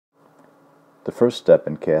The first step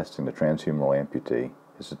in casting the transhumeral amputee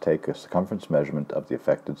is to take a circumference measurement of the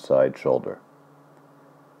affected side shoulder.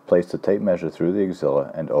 Place the tape measure through the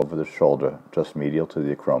axilla and over the shoulder just medial to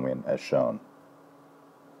the acromion as shown.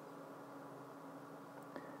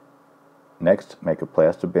 Next, make a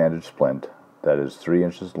plaster bandage splint that is 3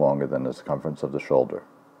 inches longer than the circumference of the shoulder.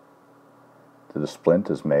 The splint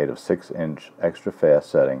is made of 6-inch extra fast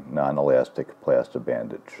setting non-elastic plaster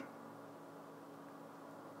bandage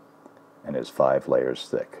and is 5 layers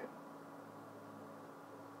thick.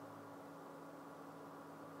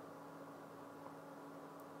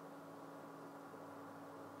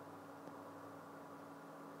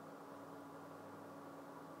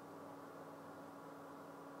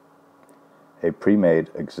 A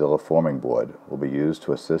pre-made axilla forming board will be used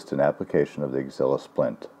to assist in application of the axilla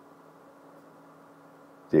splint.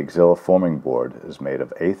 The axilla forming board is made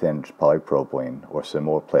of 1/8-inch polypropylene or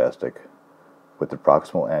similar plastic with the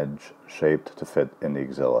proximal edge shaped to fit in the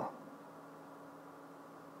axilla.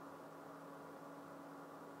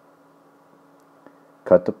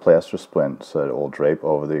 Cut the plaster splint so that it will drape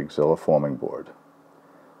over the axilla forming board.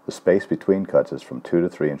 The space between cuts is from 2 to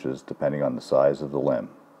 3 inches depending on the size of the limb.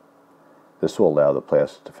 This will allow the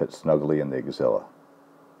plaster to fit snugly in the axilla.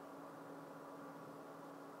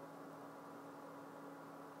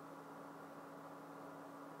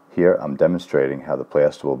 Here I'm demonstrating how the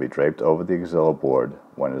plaster will be draped over the axilla board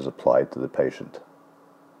when it is applied to the patient.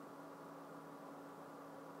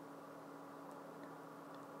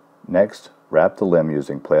 Next, wrap the limb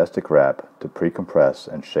using plastic wrap to pre-compress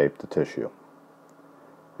and shape the tissue.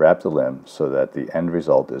 Wrap the limb so that the end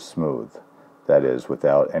result is smooth, that is,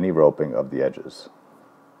 without any roping of the edges.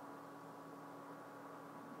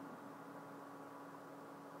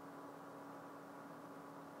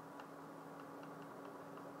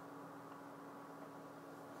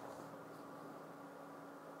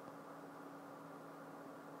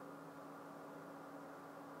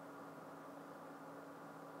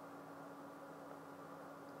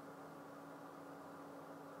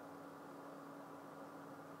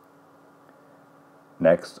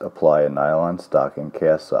 Next, apply a nylon stocking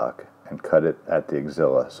cast sock and cut it at the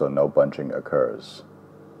axilla so no bunching occurs.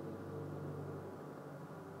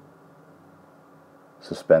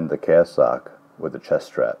 Suspend the cast sock with a chest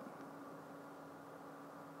strap.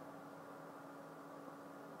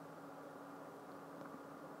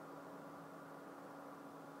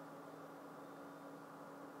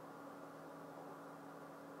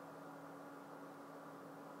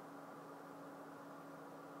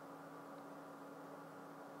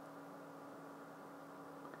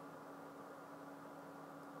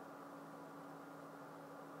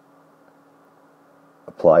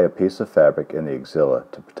 Apply a piece of fabric in the axilla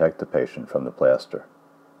to protect the patient from the plaster.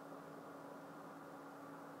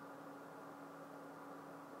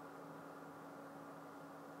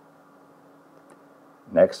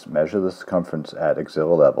 Next, measure the circumference at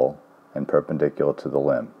axilla level and perpendicular to the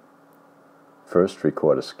limb. First,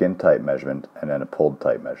 record a skin-tight measurement and then a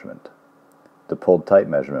pulled-tight measurement. The pulled-tight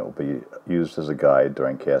measurement will be used as a guide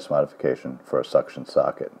during cast modification for a suction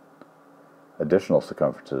socket. Additional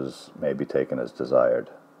circumferences may be taken as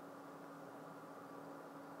desired.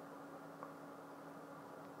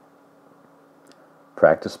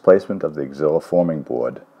 Practice placement of the axilla forming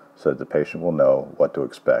board so that the patient will know what to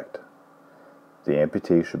expect. The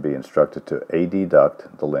amputee should be instructed to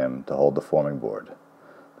adduct the limb to hold the forming board.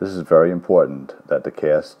 This is very important that the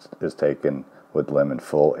cast is taken with limb in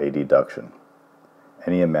full adduction.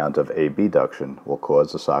 Any amount of abduction will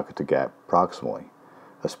cause the socket to gap proximally,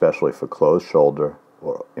 especially for closed shoulder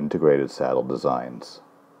or integrated saddle designs.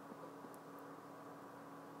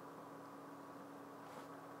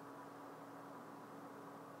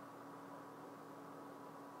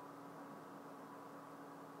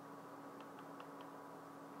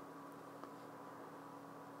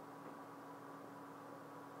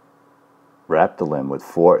 Wrap the limb with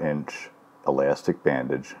 4-inch elastic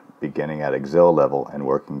bandage beginning at axilla level and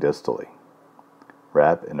working distally.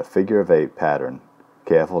 Wrap in a figure-of-8 pattern,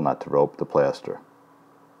 careful not to rope the plaster.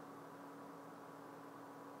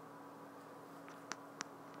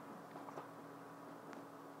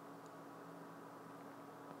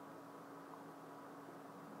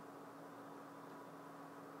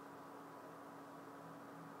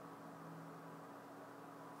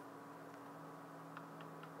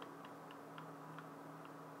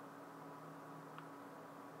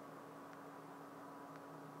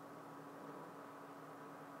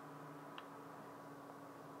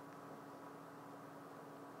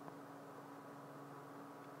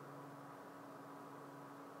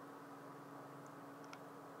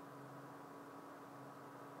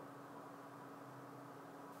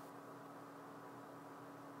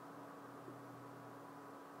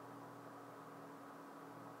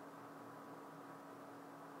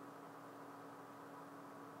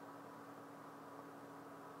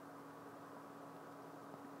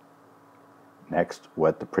 Next,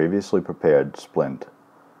 wet the previously prepared splint,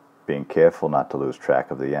 being careful not to lose track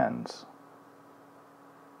of the ends.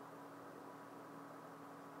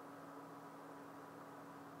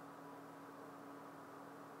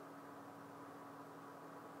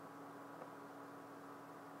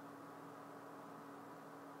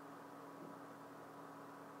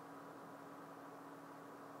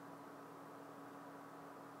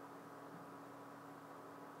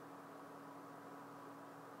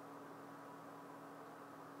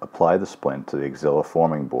 Apply the splint to the axilla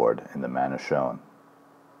forming board in the manner shown.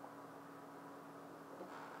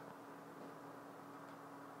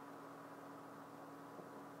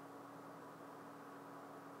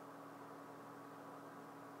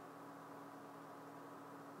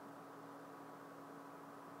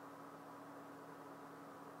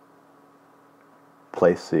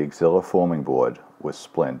 Place the axilla forming board with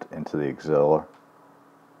splint into the axilla.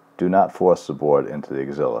 Do not force the board into the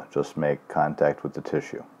axilla, just make contact with the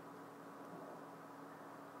tissue.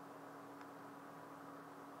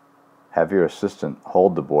 Have your assistant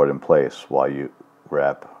hold the board in place while you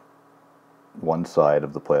wrap one side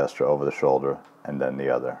of the plaster over the shoulder and then the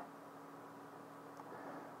other.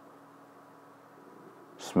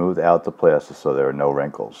 Smooth out the plaster so there are no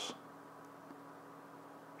wrinkles.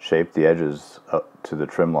 Shape the edges up to the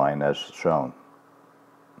trim line as shown.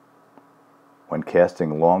 When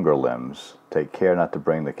casting longer limbs, take care not to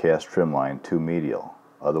bring the cast trim line too medial,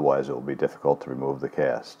 otherwise it will be difficult to remove the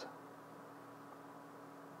cast.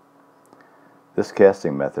 This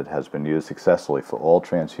casting method has been used successfully for all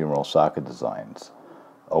transhumeral socket designs,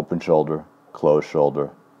 open shoulder, closed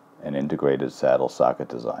shoulder, and integrated saddle socket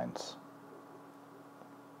designs.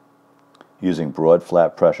 Using broad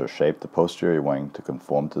flat pressure, shape the posterior wing to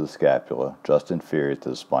conform to the scapula, just inferior to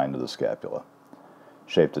the spine of the scapula.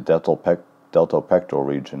 Shape the deltopectoral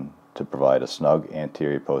region to provide a snug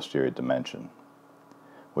anterior-posterior dimension.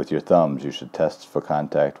 With your thumbs, you should test for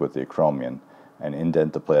contact with the acromion and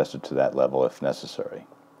indent the plaster to that level if necessary.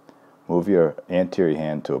 Move your anterior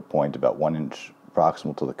hand to a point about 1 inch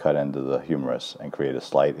proximal to the cut end of the humerus and create a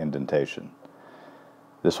slight indentation.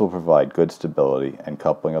 This will provide good stability and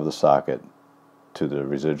coupling of the socket to the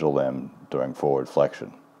residual limb during forward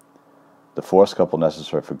flexion. The force couple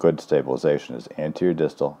necessary for good stabilization is anterior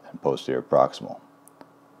distal and posterior proximal.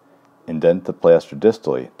 Indent the plaster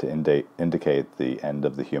distally to indicate the end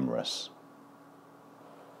of the humerus.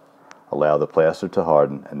 Allow the plaster to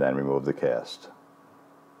harden and then remove the cast.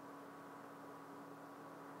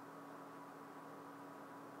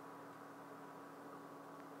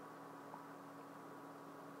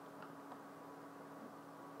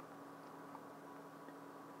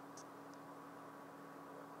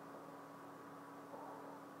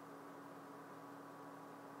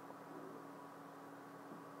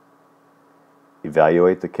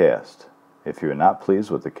 Evaluate the cast. If you are not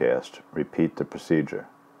pleased with the cast, repeat the procedure.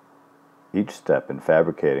 Each step in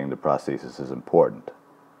fabricating the prosthesis is important,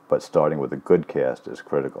 but starting with a good cast is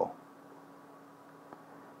critical.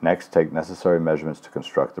 Next, take necessary measurements to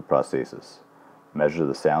construct the prosthesis. Measure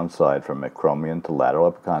the sound side from acromion to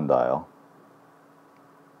lateral epicondyle,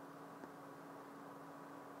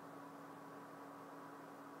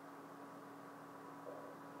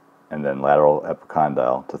 and then lateral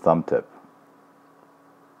epicondyle to thumb tip.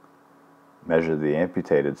 Measure the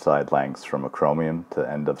amputated side lengths from acromion to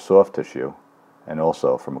end of soft tissue, and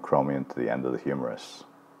also from acromion to the end of the humerus.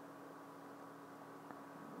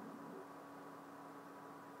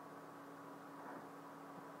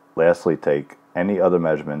 Lastly, take any other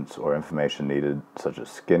measurements or information needed, such as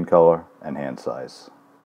skin color and hand size.